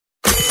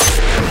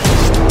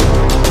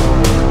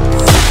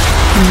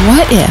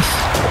What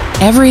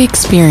if every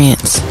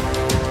experience,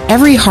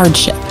 every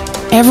hardship,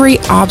 every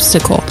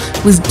obstacle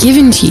was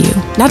given to you,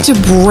 not to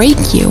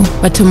break you,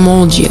 but to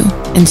mold you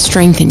and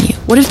strengthen you?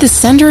 What if the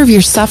center of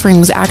your suffering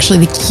was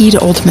actually the key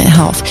to ultimate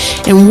health?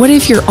 And what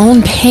if your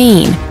own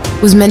pain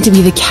was meant to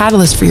be the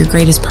catalyst for your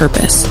greatest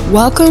purpose?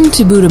 Welcome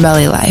to Buddha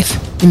Belly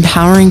Life,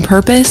 empowering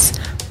purpose,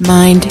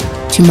 mind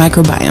to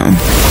microbiome.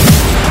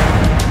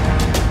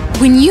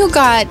 When you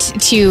got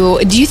to,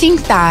 do you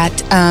think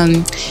that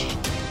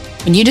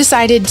when you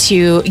decided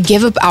to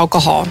give up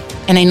alcohol,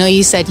 and I know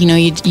you said,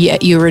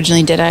 you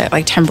originally did it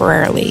like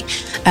temporarily,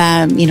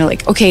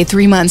 like,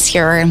 3 months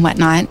here and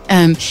whatnot.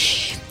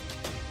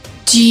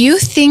 Do you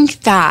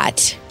think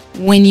that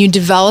when you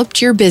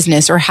developed your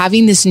business or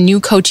having this new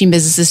coaching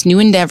business, this new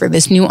endeavor,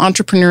 this new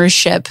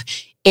entrepreneurship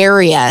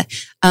area,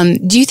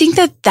 do you think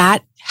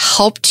that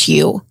helped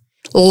you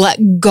let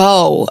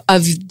go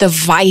of the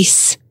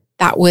vice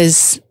that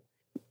was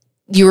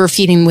you were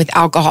feeding with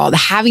alcohol,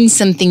 having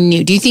something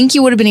new? Do you think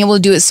you would have been able to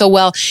do it so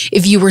well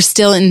if you were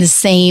still in the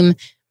same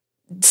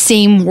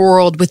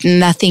world with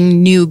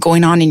nothing new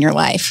going on in your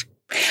life?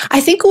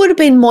 I think it would have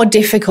been more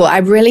difficult. I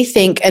really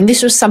think, and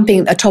this was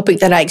a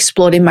topic that I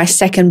explored in my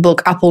second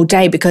book, Up All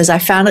Day, because I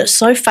found it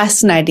so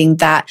fascinating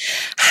that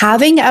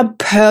having a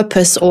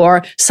purpose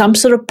or some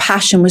sort of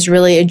passion was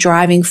really a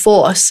driving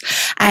force.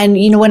 And,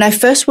 when I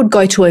first would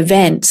go to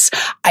events,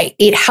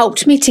 it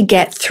helped me to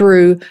get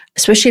through,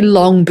 especially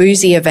long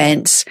boozy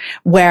events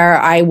where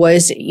I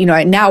was,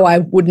 now I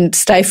wouldn't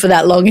stay for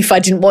that long if I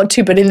didn't want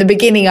to, but in the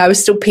beginning I was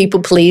still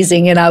people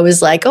pleasing and I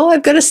was like,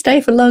 I've got to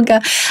stay for longer.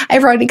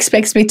 Everyone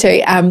expects me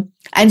to.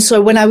 And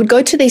so when I would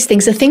go to these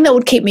things, the thing that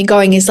would keep me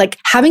going is like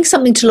having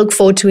something to look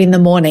forward to in the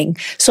morning.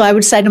 So I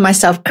would say to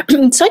myself,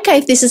 it's okay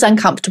if this is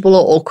uncomfortable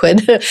or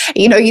awkward.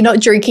 You're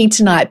not drinking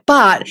tonight,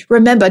 but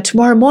remember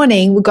tomorrow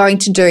morning, we're going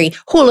to do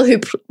hula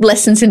hoop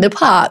lessons in the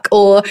park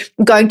or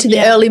going to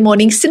the early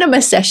morning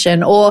cinema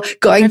session or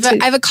I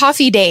have a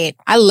coffee date.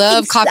 I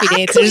love coffee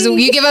dates.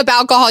 You give up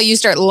alcohol, you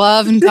start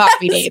loving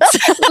coffee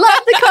dates.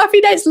 Love the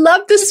coffee dates.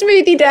 Love the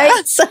smoothie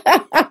dates.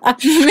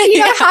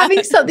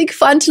 Having something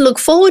fun to look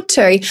forward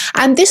to.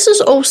 And this is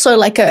also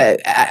like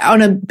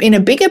in a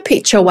bigger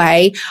picture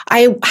way.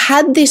 I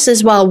had this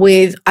as well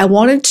I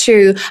wanted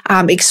to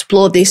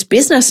explore this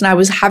business, and I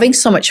was having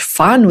so much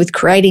fun with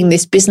creating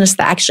this business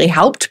that actually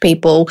helped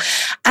people.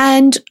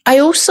 And I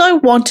also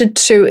wanted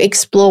to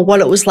explore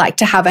what it was like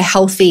to have a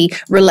healthy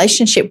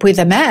relationship with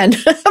a man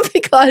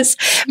because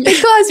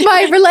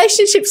my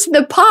relationships in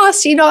the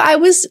past, I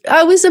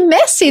was a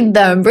mess in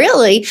them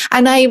really.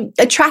 And I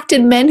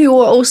attracted men who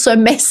were also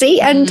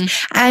messy and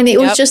it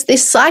was just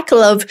this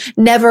cycle of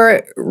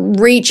never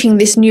reaching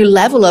this new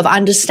level of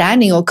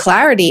understanding or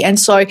clarity. And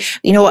so,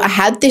 I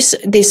had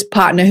this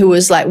partner who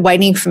was like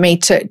waiting for me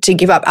to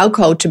give up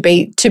alcohol to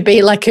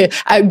be like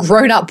a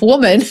grown-up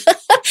woman.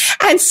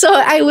 And so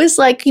I was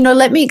like,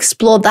 let me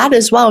explore that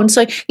as well. And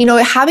so,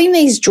 having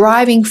these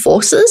driving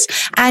forces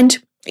and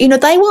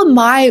they were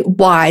my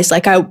whys.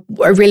 Like I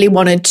really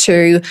wanted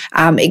to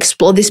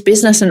explore this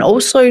business and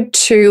also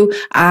to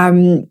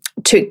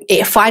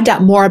find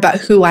out more about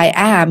who I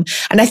am.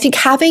 And I think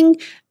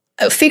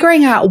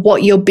figuring out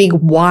what your big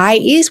why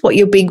is, what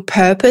your big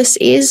purpose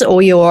is,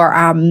 or your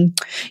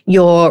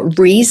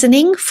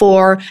reasoning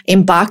for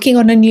embarking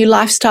on a new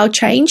lifestyle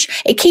change,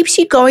 it keeps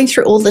you going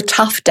through all the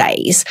tough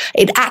days.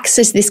 It acts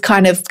as this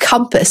kind of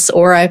compass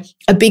or a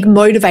big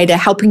motivator,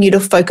 helping you to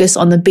focus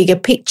on the bigger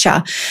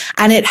picture.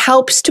 And it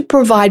helps to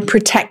provide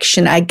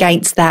protection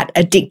against that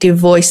addictive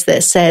voice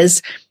that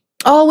says,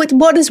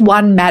 what does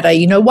one matter?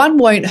 One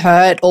won't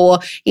hurt, or,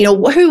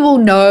 who will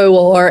know,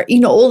 or,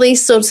 all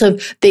these sorts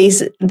of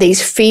these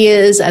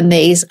fears and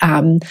these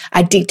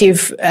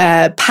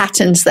addictive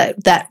patterns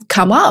that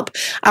come up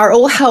are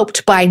all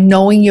helped by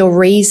knowing your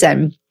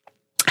reason.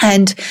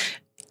 And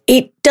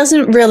it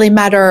doesn't really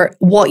matter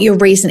what your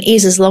reason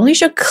is as long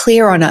as you're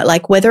clear on it,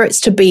 like whether it's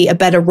to be a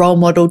better role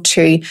model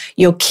to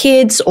your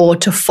kids or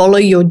to follow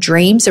your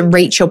dreams and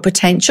reach your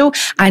potential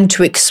and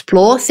to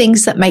explore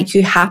things that make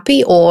you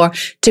happy or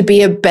to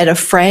be a better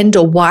friend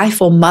or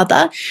wife or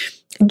mother.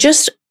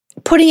 Just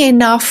putting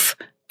enough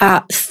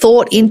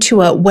thought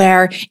into it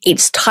where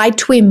it's tied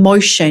to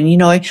emotion,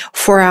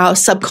 for our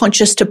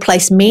subconscious to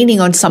place meaning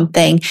on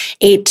something,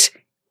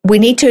 we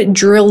need to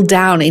drill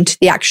down into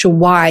the actual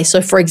why.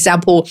 So, for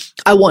example,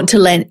 I want to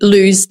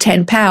lose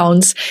 10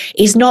 pounds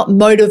is not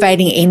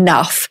motivating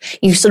enough.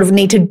 You sort of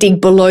need to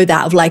dig below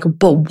that of like,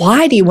 but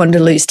why do you want to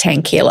lose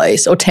 10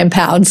 kilos or 10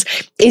 pounds?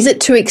 Is it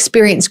to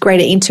experience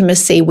greater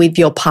intimacy with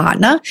your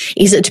partner?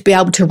 Is it to be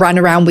able to run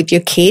around with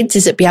your kids?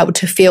 Is it be able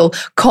to feel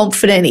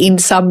confident in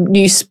some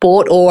new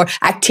sport or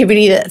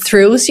activity that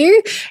thrills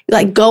you?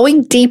 Like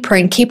going deeper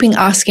and keeping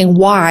asking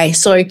why.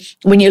 So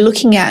when you're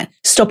looking at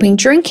stopping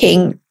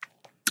drinking,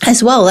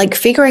 as well, like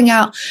figuring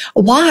out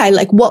why,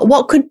 like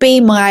what could be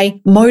my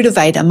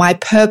motivator, my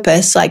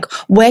purpose, like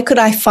where could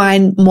I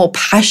find more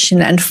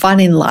passion and fun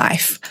in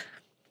life?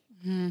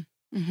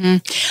 Mm-hmm.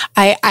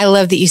 I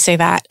love that you say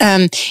that.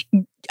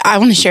 I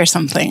want to share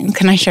something.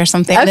 Can I share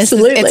something?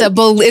 Absolutely.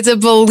 It's a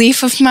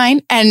belief of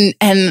mine,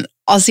 and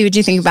I'll see what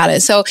you think about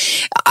it. So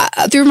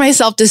through my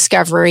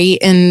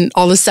self-discovery and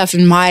all the stuff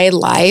in my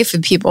life,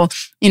 and people,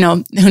 who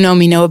know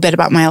me know a bit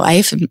about my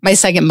life. And my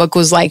second book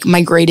was like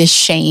my greatest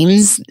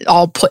shames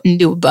all put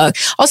into a book.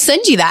 I'll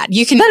send you that.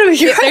 You can,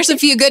 there's a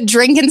few good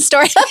drinking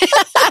stories.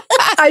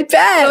 I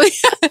bet.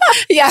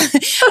 Yeah.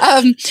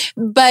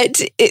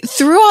 But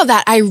through all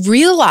that, I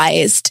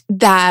realized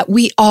that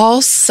we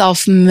all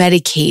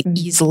self-medicate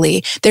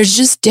easily. There's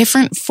just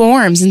different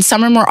forms, and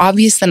some are more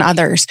obvious than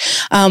others,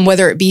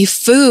 whether it be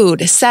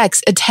food,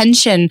 sex,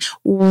 attention,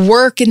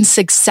 work and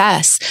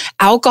success,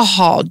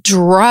 alcohol,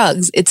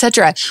 drugs,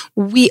 etc.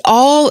 We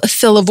all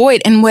fill a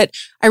void. And what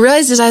I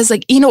realized is I was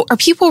like, are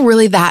people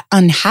really that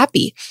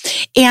unhappy?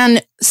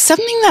 And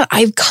something that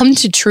I've come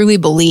to truly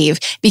believe,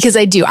 because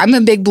I'm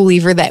a big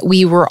believer that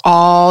we were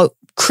all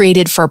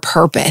created for a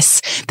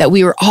purpose, that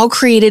we were all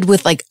created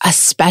with like a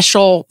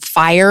special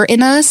fire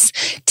in us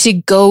to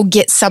go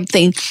get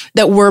something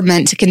that we're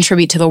meant to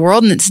contribute to the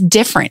world. And it's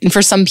different. And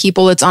for some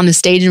people, it's on a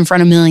stage in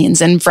front of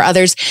millions. And for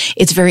others,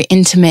 it's very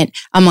intimate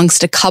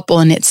amongst a couple,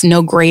 and it's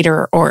no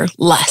greater or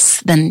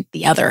less than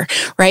the other.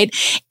 Right.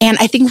 And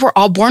I think we're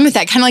all born with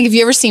that. Kind of like, if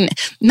you ever seen,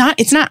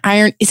 is it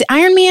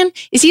Iron Man?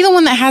 Is he the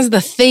one that has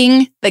the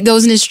thing that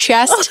goes in his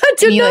chest? Oh, I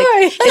don't know.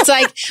 It's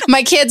like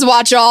my kids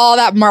watch all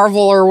that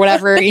Marvel or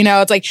whatever,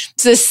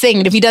 it's this thing.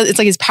 And if he does, it's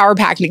like his power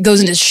pack and it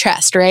goes in his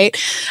chest, right?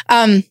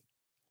 And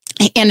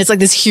it's like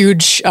this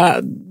huge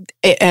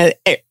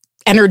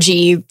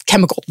energy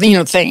chemical,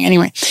 thing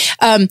anyway.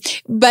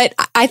 But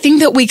I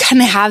think that we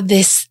kind of have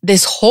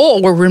this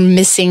hole where we're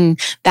missing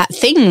that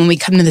thing when we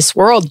come to this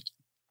world.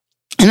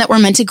 And that we're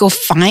meant to go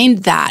find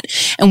that,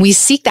 and we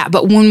seek that.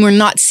 But when we're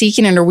not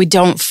seeking it, or we're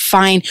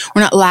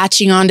not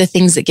latching on to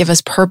things that give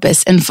us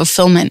purpose and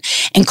fulfillment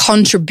and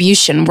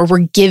contribution, where we're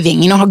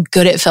giving, how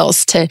good it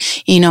feels to,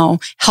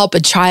 help a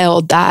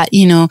child that,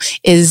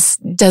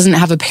 doesn't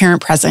have a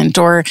parent present,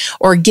 or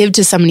give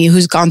to somebody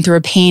who's gone through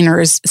a pain or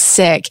is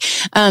sick.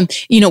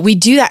 We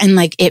do that, and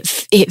like it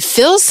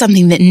fills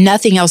something that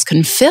nothing else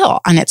can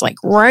fill. And it's like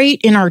right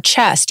in our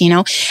chest,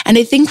 and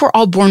I think we're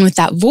all born with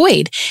that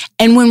void.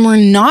 And when we're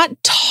not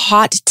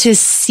taught to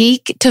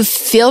seek to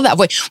fill that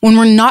void, when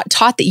we're not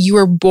taught that you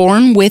were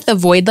born with a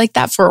void like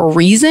that for a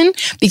reason,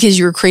 because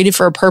you were created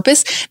for a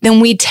purpose,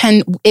 then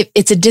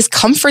it's a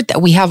discomfort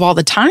that we have all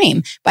the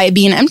time by it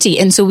being empty.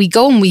 And so we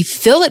go and we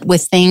fill it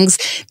with things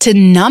to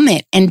numb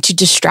it and to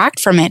distract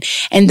from it.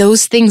 And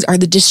those things are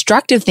the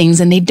destructive things,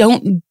 and they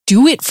don't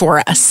do it for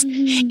us.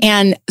 Mm-hmm.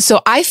 And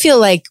so I feel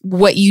like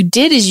what you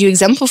did is you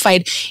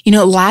exemplified,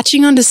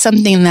 latching onto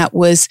something that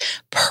was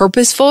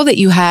purposeful, that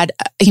you had,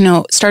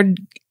 started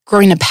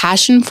growing a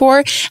passion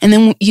for. And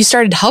then you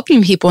started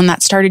helping people, and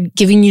that started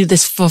giving you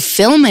this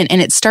fulfillment,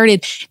 and it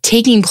started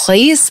taking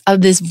place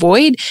of this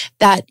void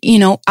that,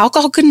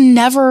 alcohol could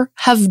never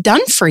have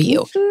done for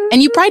you.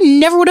 And you probably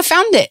never would have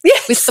found it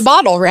with the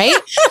bottle, right?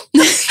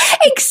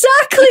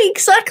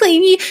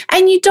 Exactly.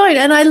 And you don't.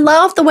 And I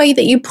love the way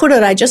that you put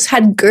it. I just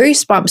had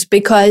goosebumps,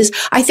 because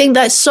I think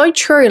that's so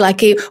true. Like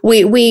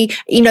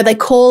they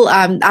call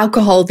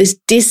alcohol this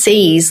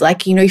disease.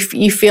 Like, you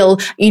feel,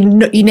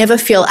 you never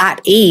feel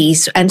at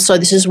ease. And so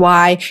this is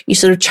why you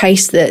sort of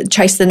chase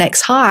the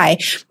next high.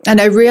 And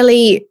I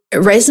really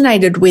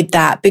resonated with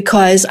that,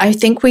 because I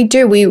think we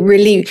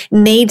really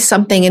need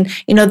something. And,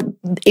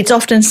 it's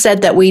often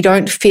said that we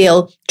don't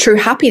feel true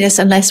happiness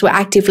unless we're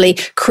actively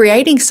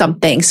creating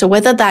something. So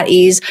whether that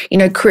is,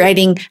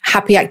 creating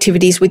happy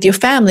activities with your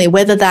family,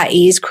 whether that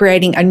is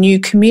creating a new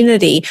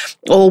community,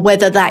 or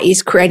whether that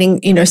is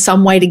creating,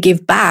 some way to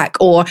give back,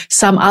 or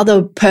some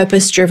other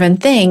purpose-driven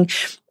thing,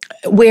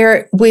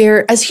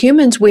 we're as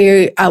humans,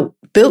 we're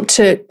built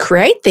to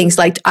create things,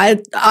 like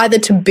either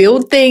to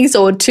build things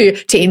or to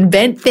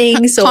invent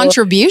things. Or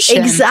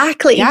contribution.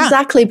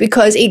 Exactly,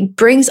 because it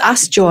brings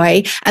us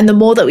joy. And the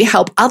more that we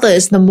help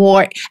others, the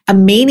more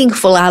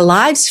meaningful our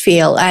lives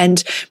feel.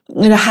 And,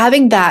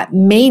 having that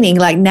meaning,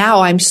 like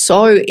now I'm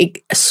so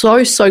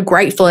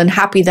grateful and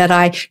happy that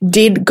I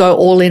did go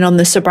all in on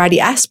the sobriety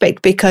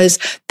aspect, because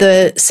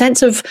the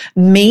sense of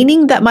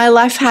meaning that my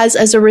life has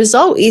as a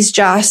result is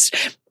just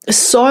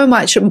so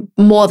much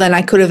more than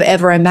I could have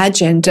ever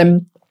imagined.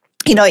 And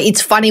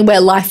it's funny where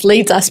life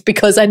leads us,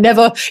 because I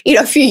never,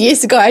 a few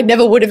years ago, I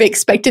never would have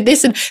expected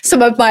this. And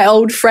some of my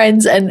old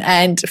friends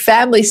and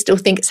family still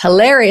think it's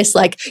hilarious.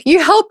 Like,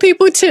 you help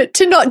people to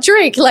not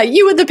drink. Like,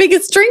 you were the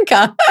biggest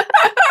drinker.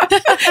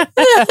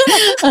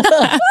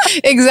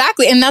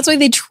 Exactly. And that's why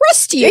they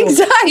trust you.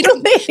 Exactly.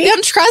 They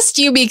don't trust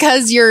you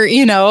because you're,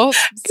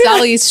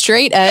 Sally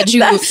Straight Edge,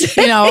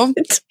 who,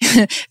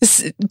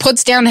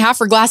 puts down half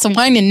her glass of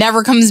wine and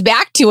never comes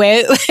back to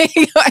it.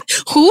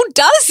 Who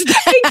does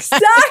that?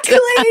 Exactly.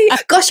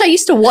 Gosh, I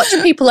used to watch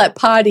people at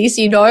parties,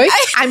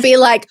 and be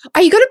like,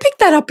 are you going to pick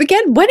that up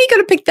again? When are you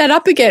going to pick that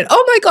up again?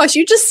 Oh my gosh,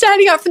 you're just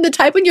standing up from the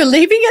table and you're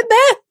leaving it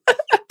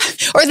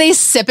there. Or they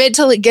sip it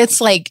till it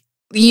gets like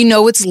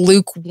it's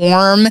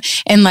lukewarm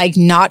and like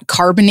not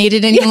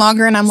carbonated any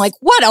longer. And I'm like,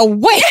 what a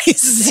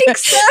waste.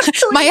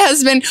 Exactly. My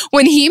husband,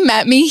 when he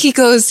met me, he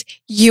goes,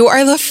 you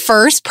are the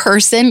first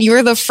person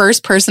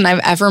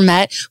I've ever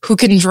met who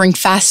can drink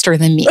faster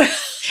than me.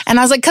 And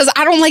I was like, because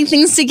I don't like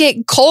things to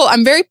get cold.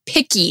 I'm very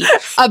picky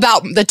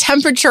about the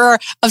temperature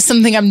of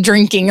something I'm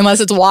drinking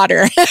unless it's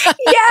water.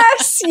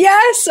 Yes.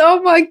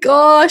 Oh my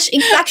gosh.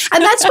 Exactly.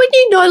 And that's when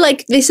you know,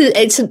 like,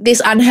 it's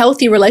this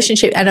unhealthy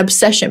relationship and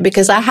obsession,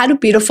 because I had a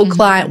beautiful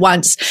client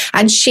once,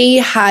 and she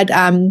had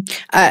a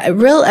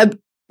real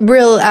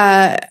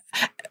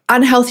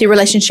unhealthy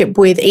relationship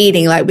with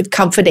eating, like with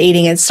comfort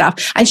eating and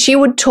stuff. And she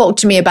would talk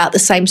to me about the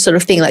same sort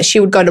of thing. Like, she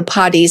would go to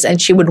parties and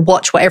she would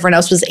watch what everyone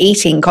else was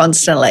eating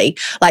constantly.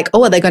 Like,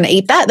 oh, are they going to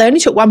eat that? They only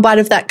took one bite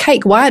of that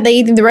cake. Why aren't they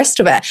eating the rest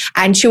of it?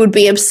 And she would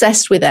be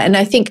obsessed with it. And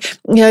I think,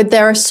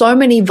 there are so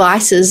many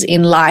vices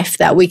in life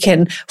that we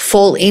can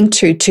fall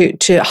into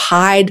to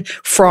hide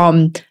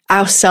from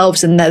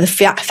ourselves, and the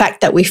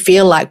fact that we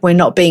feel like we're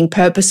not being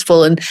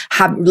purposeful and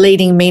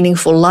leading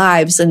meaningful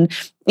lives. And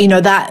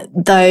that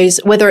those,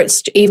 whether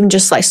it's even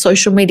just like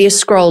social media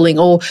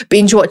scrolling or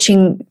binge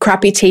watching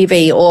crappy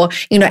TV or,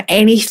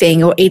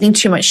 anything, or eating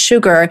too much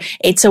sugar,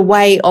 it's a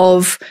way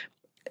of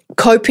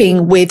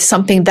coping with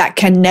something that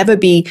can never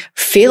be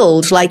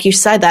filled. Like you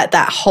said,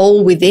 that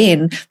hole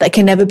within that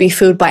can never be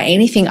filled by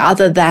anything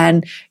other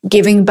than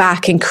giving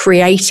back and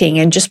creating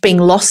and just being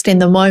lost in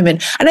the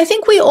moment. And I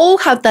think we all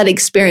have that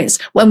experience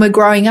when we're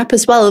growing up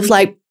as well, of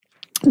like,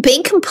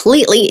 being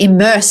completely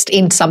immersed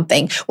in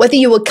something, whether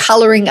you were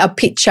coloring a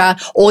picture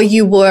or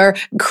you were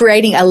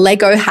creating a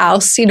Lego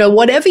house,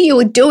 whatever you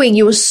were doing,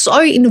 you were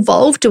so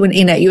involved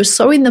in it. You were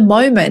so in the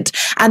moment.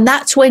 And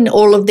that's when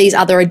all of these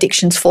other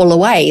addictions fall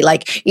away.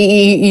 Like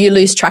you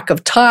lose track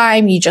of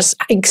time. You're just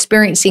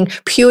experiencing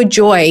pure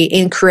joy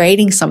in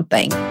creating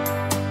something.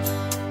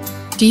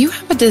 Do you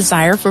have a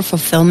desire for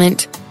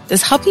fulfillment?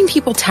 Does helping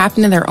people tap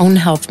into their own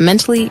health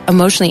mentally,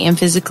 emotionally, and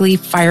physically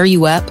fire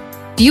you up?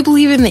 Do you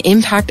believe in the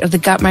impact of the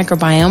gut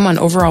microbiome on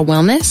overall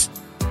wellness?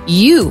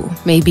 You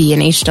may be an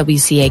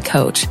HWCA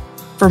coach.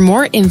 For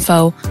more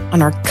info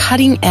on our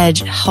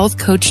cutting-edge health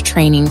coach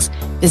trainings,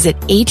 visit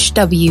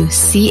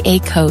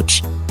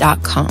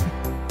hwcacoach.com.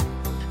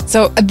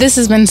 So this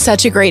has been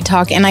such a great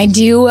talk, and I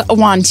do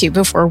want to,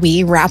 before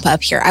we wrap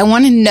up here, I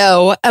want to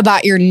know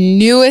about your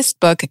newest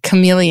book,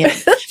 Chameleon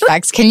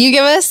Effects. Can you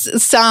give us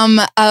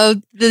some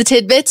of the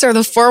tidbits or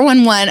the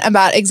 411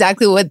 about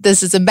exactly what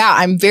this is about?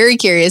 I'm very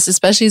curious,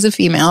 especially as a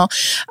female.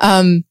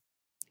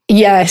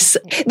 Yes,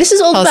 this is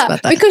all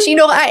about because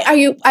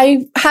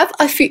I have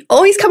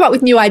always come up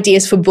with new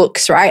ideas for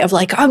books, right? Of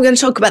like, I'm going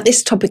to talk about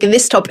this topic and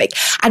this topic,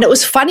 and it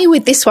was funny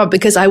with this one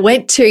because I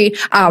went to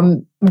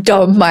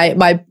Dom, my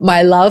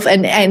love,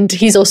 and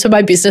he's also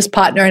my business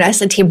partner, and I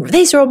said to him,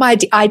 these are all my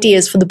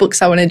ideas for the books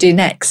I want to do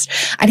next.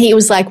 And he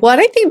was like, well, I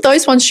don't think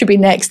those ones should be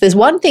next. There's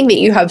one thing that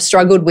you have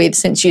struggled with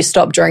since you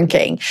stopped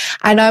drinking.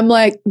 And I'm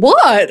like,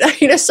 what?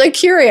 So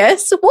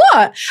curious.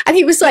 What? And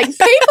he was like,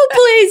 people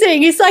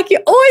pleasing. He's like,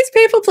 you're always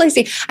people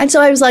pleasing. And so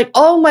I was like,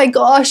 oh my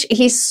gosh,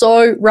 he's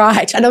so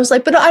right. And I was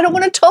like, but I don't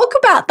want to talk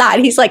about that.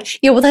 And he's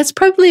like, yeah, well, that's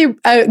probably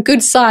a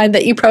good sign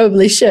that you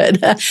probably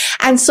should.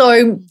 And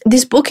so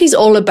this book is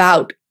all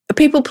about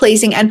people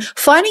pleasing and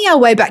finding our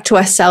way back to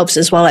ourselves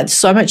as well. There's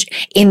so much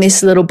in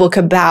this little book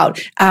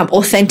about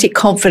authentic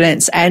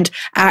confidence, and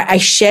I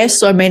share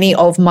so many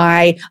of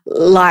my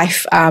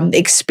life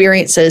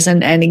experiences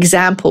and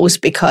examples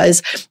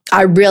because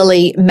I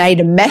really made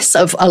a mess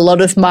of a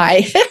lot of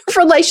my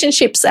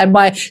relationships and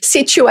my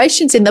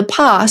situations in the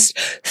past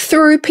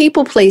through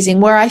people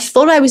pleasing, where I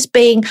thought I was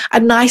being a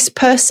nice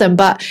person,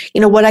 but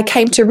what I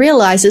came to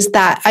realize is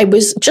that I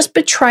was just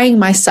betraying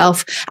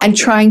myself and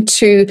trying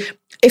to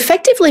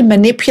effectively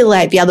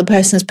manipulate the other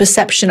person's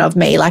perception of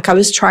me. Like I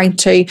was trying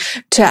to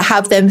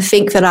have them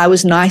think that I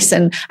was nice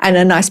and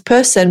a nice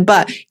person.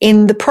 But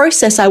in the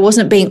process, I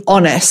wasn't being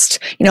honest.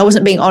 I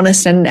wasn't being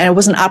honest and I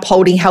wasn't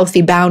upholding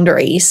healthy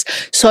boundaries.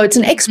 So it's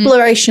an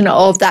exploration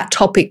of that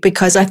topic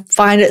because I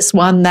find it's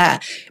one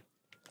that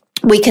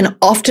we can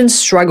often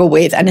struggle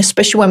with, and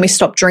especially when we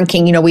stop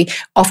drinking, we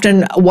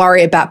often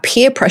worry about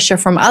peer pressure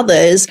from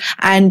others,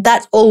 and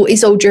that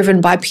is all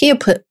driven by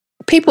people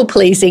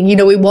pleasing.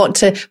 We want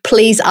to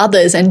please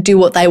others and do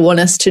what they want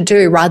us to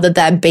do rather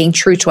than being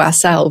true to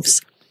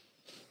ourselves.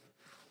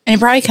 And it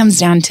probably comes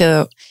down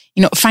to,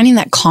 finding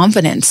that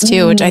confidence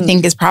too, which I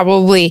think is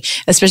probably,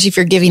 especially if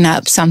you're giving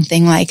up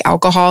something like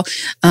alcohol,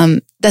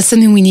 that's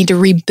something we need to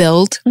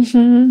rebuild.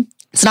 Mm-hmm.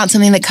 It's not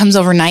something that comes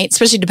overnight,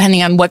 especially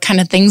depending on what kind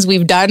of things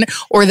we've done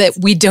or that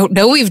we don't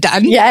know we've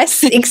done.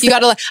 Yes, exactly. You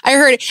gotta.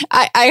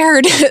 I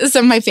heard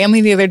some of my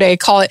family the other day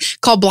call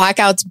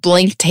blackouts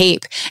blank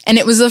tape, and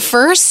it was the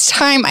first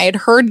time I had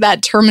heard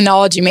that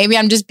terminology. Maybe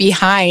I'm just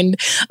behind,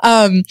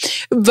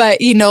 but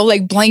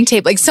like blank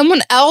tape, like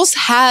someone else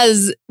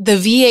has the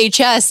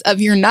VHS of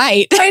your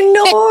night. I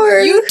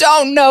know. You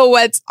don't know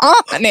what's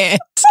on it.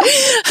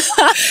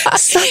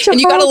 And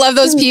you gotta love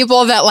those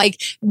people that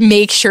like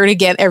make sure to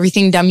get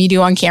everything dumb you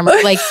do on camera.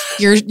 Like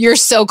your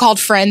so-called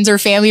friends or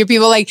family or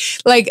people like,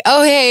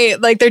 oh, hey,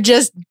 like they're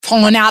just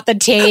pulling out the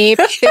tape.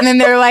 And then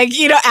they're like,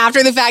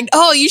 after the fact,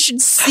 oh, you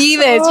should see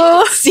this.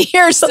 You should see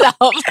yourself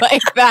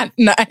like that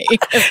night.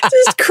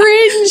 Just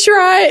cringe,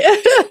 right?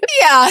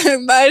 Yeah,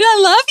 but I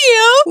love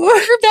you.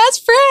 We're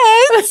best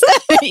friends.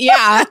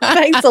 Yeah.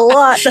 Thanks a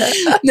lot.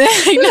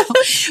 I know.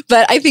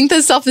 But I think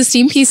the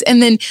self-esteem piece,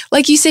 and then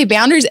like you say,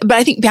 boundaries, but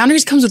I think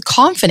boundaries comes with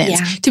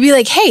confidence to be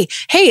like, hey,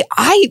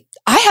 I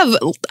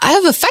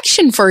have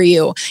affection for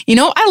you.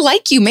 I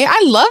like you, man.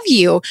 I love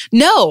you.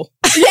 No.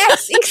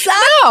 Yes,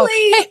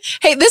 exactly. No.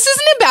 Hey, this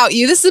isn't about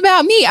you. This is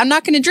about me. I'm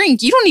not going to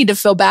drink. You don't need to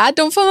feel bad.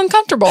 Don't feel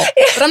uncomfortable.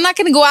 But I'm not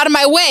going to go out of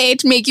my way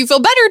to make you feel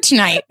better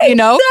tonight.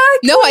 Exactly.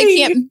 No, I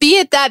can't be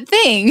at that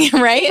thing,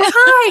 right?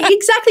 Hi,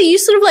 exactly. You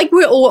sort of like,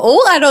 we're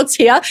all adults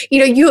here.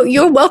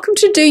 You're welcome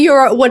to do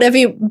your whatever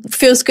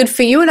feels good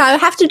for you, and I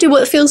have to do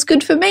what feels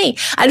good for me.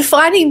 And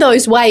finding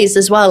those ways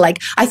as well. Like,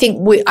 I think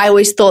I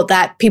always thought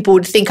that people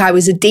would think I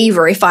was a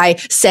diva if I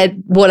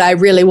said what I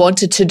really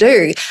wanted to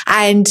do.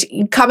 And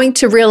coming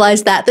to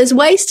realize that there's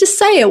ways to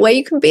say it where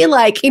you can be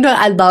like,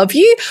 I love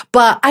you,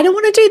 but I don't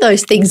want to do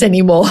those things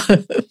anymore.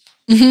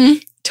 Mm-hmm.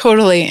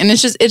 Totally. And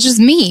it's just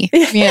me,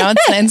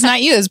 it's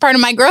not you. It's part of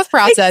my growth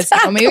process.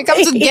 Exactly. Maybe it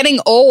comes with getting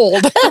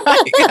old.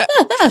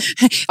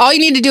 All you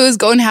need to do is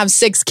go and have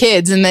 6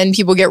 kids, and then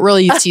people get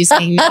really used to you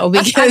saying no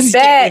because you can't do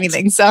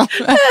anything. So,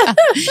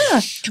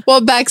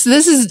 well, Bex,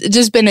 this has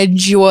just been a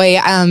joy.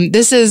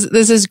 This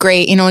is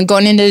great. And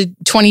going into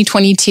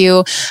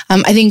 2022,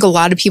 I think a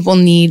lot of people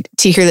need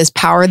to hear this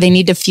power. They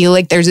need to feel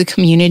like there's a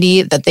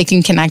community that they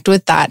can connect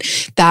with, that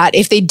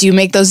if they do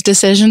make those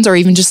decisions or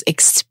even just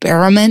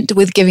experiment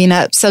with giving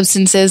up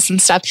substances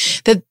and stuff,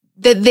 that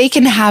they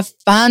can have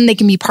fun. They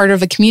can be part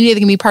of a community. They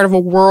can be part of a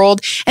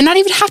world and not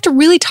even have to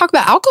really talk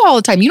about alcohol all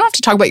the time. You don't have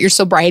to talk about your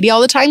sobriety all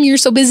the time. You're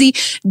so busy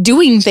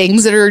doing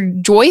things that are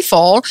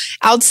joyful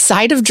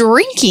outside of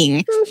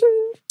drinking.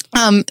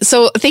 Mm-hmm.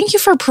 So thank you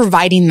for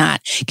providing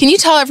that. Can you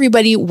tell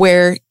everybody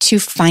where to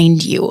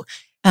find you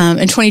in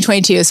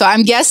 2022? So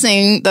I'm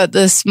guessing that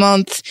this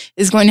month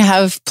is going to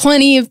have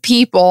plenty of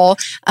people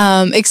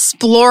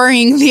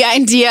exploring the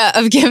idea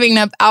of giving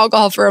up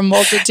alcohol for a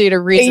multitude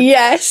of reasons.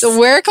 Yes. So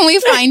where can we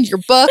find your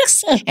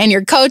books and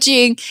your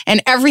coaching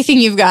and everything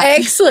you've got?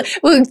 Excellent.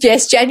 Well,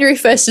 yes, January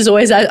 1st is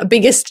always our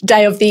biggest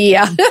day of the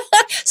year.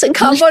 So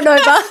come on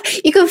over.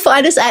 You can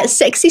find us at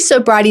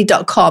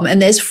sexysobriety.com,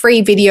 and there's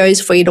free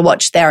videos for you to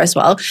watch there as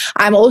well.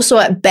 I'm also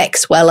at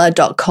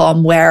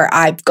bexweller.com, where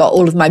I've got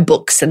all of my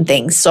books and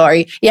things.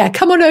 So yeah,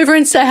 come on over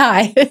and say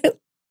hi.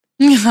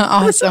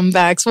 Awesome,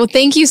 Bex. Well,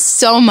 thank you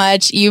so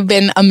much. You've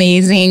been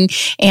amazing,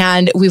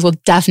 and we will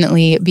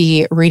definitely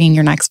be reading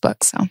your next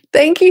book. So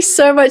thank you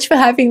so much for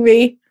having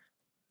me.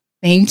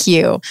 Thank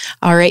you.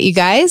 All right, you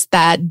guys,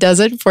 that does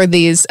it for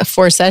these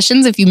 4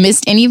 sessions. If you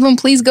missed any of them,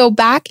 please go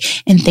back,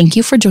 and thank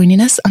you for joining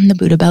us on the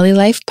Buddha Belly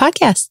Life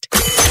podcast.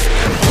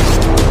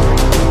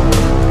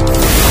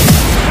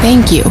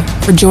 Thank you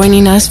for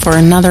joining us for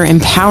another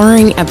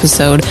empowering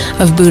episode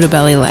of Buddha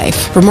Belly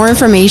Life. For more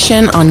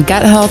information on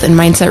gut health and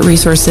mindset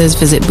resources,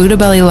 visit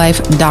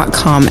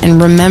buddhabellylife.com.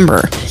 And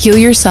remember, heal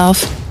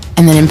yourself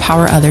and then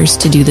empower others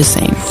to do the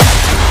same.